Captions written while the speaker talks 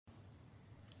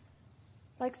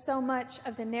Like so much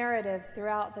of the narrative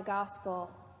throughout the gospel,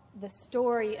 the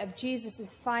story of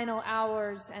Jesus' final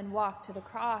hours and walk to the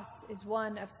cross is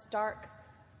one of stark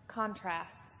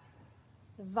contrasts.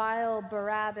 The vile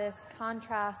Barabbas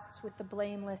contrasts with the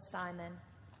blameless Simon.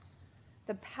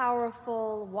 The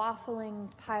powerful,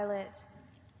 waffling Pilate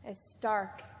is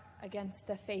stark against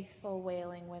the faithful,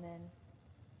 wailing women.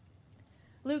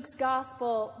 Luke's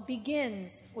gospel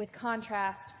begins with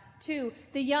contrast. 2,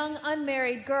 the young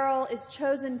unmarried girl is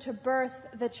chosen to birth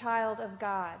the child of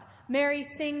God. Mary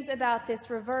sings about this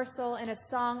reversal in a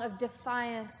song of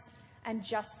defiance and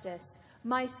justice.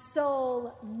 My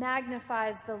soul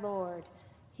magnifies the Lord.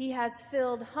 He has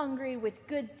filled hungry with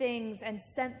good things and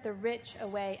sent the rich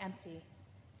away empty.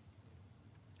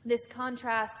 This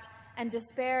contrast and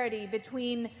disparity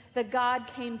between the God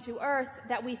came to earth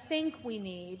that we think we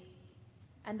need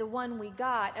and the one we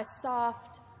got, a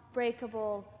soft,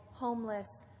 breakable,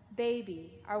 homeless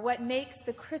baby, are what makes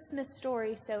the Christmas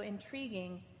story so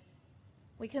intriguing.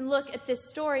 We can look at this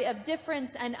story of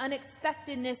difference and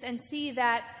unexpectedness and see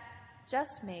that,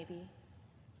 just maybe,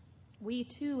 we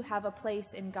too have a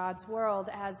place in God's world,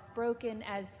 as broken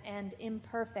and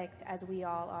imperfect as we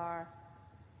all are.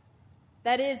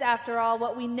 That is, after all,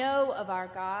 what we know of our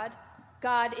God.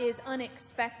 God is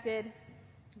unexpected.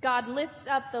 God lifts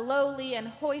up the lowly and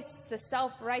hoists the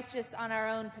self-righteous on our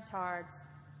own petards.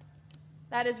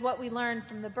 That is what we learn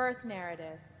from the birth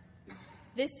narrative.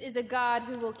 This is a God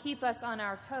who will keep us on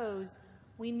our toes.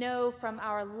 We know from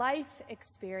our life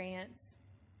experience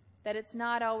that it's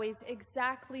not always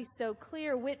exactly so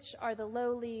clear which are the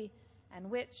lowly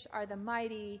and which are the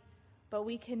mighty, but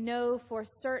we can know for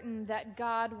certain that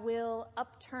God will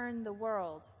upturn the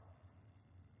world.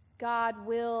 God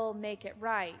will make it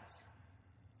right.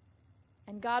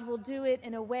 And God will do it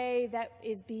in a way that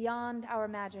is beyond our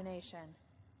imagination.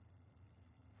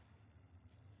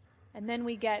 And then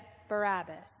we get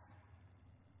Barabbas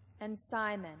and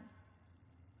Simon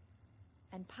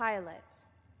and Pilate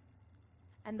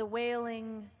and the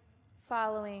wailing,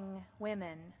 following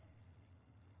women.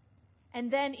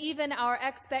 And then even our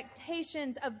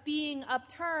expectations of being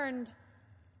upturned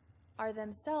are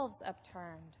themselves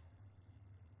upturned.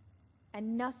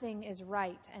 And nothing is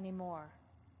right anymore.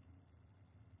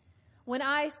 When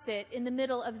I sit in the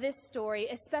middle of this story,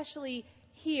 especially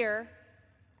here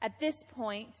at this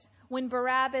point, when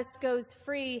Barabbas goes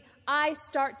free, I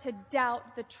start to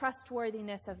doubt the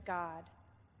trustworthiness of God.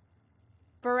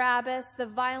 Barabbas, the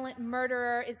violent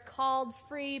murderer, is called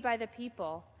free by the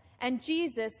people. And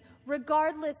Jesus,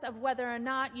 regardless of whether or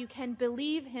not you can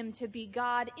believe him to be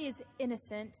God, is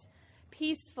innocent,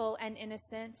 peaceful and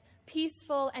innocent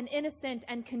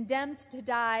and condemned to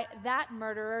die that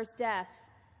murderer's death.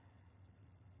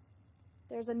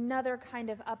 There's another kind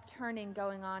of upturning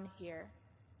going on here.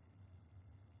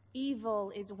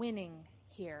 Evil is winning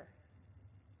here.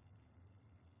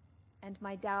 And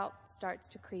my doubt starts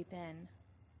to creep in.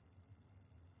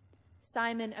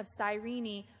 Simon of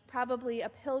Cyrene, probably a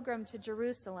pilgrim to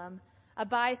Jerusalem, a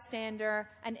bystander,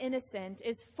 an innocent,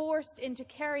 is forced into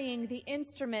carrying the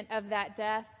instrument of that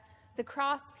death, the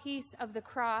crosspiece of the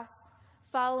cross,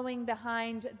 following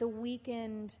behind the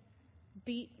weakened,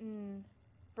 beaten,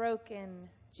 broken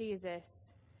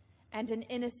Jesus. And an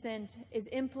innocent is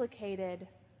implicated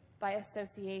by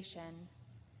association,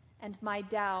 and my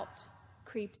doubt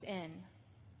creeps in.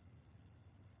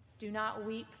 Do not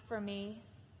weep for me,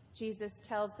 Jesus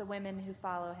tells the women who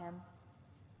follow him.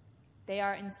 They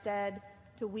are instead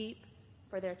to weep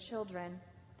for their children,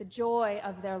 the joy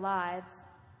of their lives.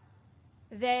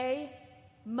 They,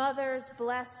 mothers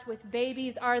blessed with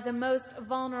babies, are the most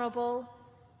vulnerable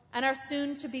and are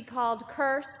soon to be called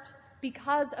cursed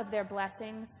because of their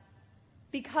blessings,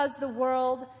 because the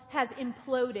world has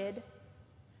imploded,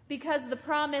 because the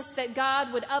promise that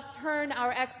God would upturn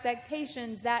our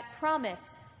expectations, that promise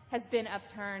has been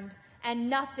upturned, and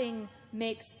nothing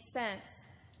makes sense.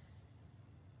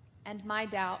 And my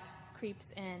doubt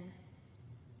creeps in.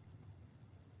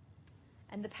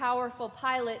 And the powerful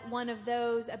Pilate, one of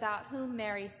those about whom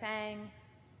Mary sang,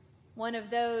 one of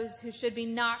those who should be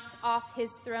knocked off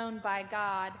his throne by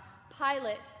God,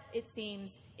 Pilate, it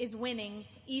seems, is winning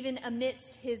even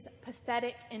amidst his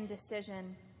pathetic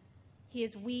indecision. He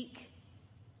is weak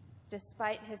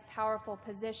despite his powerful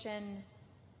position,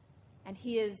 and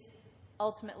he is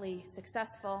ultimately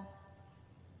successful.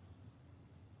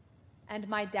 And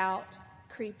my doubt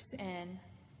creeps in.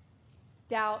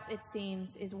 Doubt, it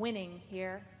seems, is winning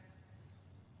here.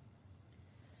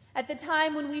 At the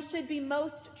time when we should be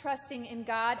most trusting in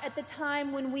God, at the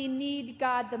time when we need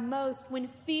God the most, when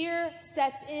fear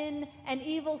sets in and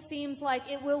evil seems like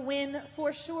it will win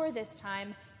for sure this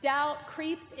time, doubt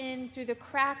creeps in through the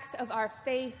cracks of our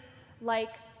faith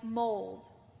like mold.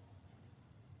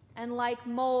 And like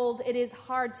mold, it is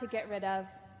hard to get rid of.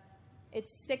 It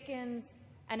sickens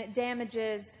and it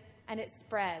damages and it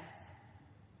spreads.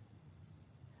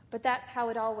 But that's how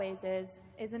it always is,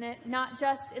 isn't it? Not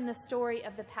just in the story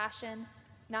of the Passion,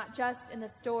 not just in the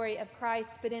story of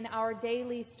Christ, but in our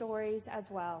daily stories as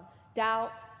well.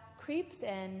 Doubt creeps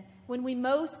in when we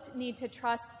most need to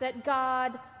trust that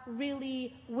God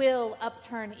really will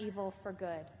upturn evil for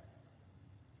good.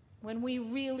 When we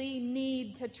really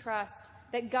need to trust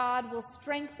that God will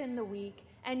strengthen the weak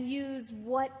and use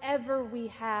whatever we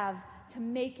have to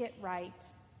make it right.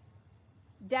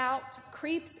 Doubt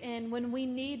creeps in when we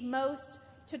need most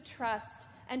to trust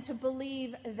and to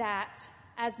believe that,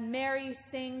 as Mary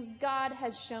sings, God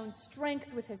has shown strength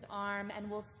with his arm and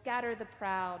will scatter the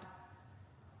proud.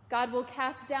 God will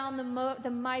cast down the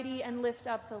mighty and lift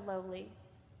up the lowly.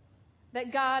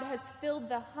 That God has filled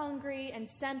the hungry and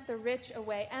sent the rich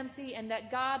away empty, and that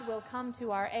God will come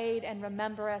to our aid and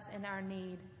remember us in our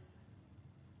need.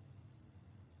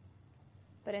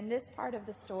 But in this part of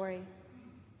the story,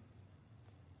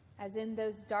 as in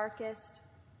those darkest,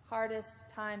 hardest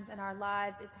times in our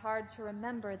lives, it's hard to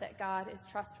remember that God is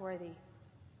trustworthy.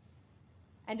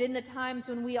 And in the times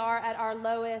when we are at our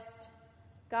lowest,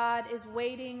 God is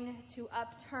waiting to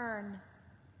upturn,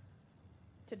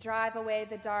 to drive away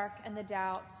the dark and the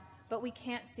doubt, but we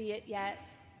can't see it yet.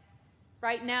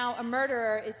 Right now, a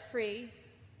murderer is free.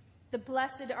 The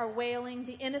blessed are wailing.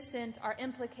 The innocent are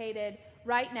implicated.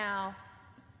 Right now,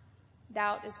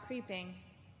 doubt is creeping.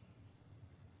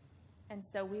 And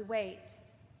so we wait.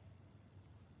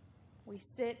 We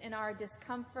sit in our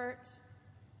discomfort,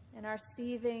 in our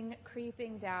seething,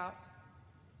 creeping doubt,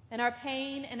 in our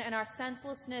pain and in our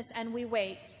senselessness, and we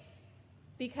wait,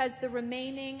 because the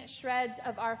remaining shreds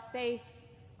of our faith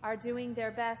are doing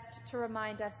their best to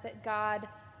remind us that God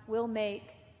will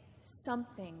make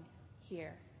something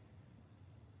here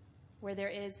where there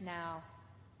is now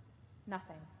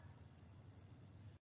nothing.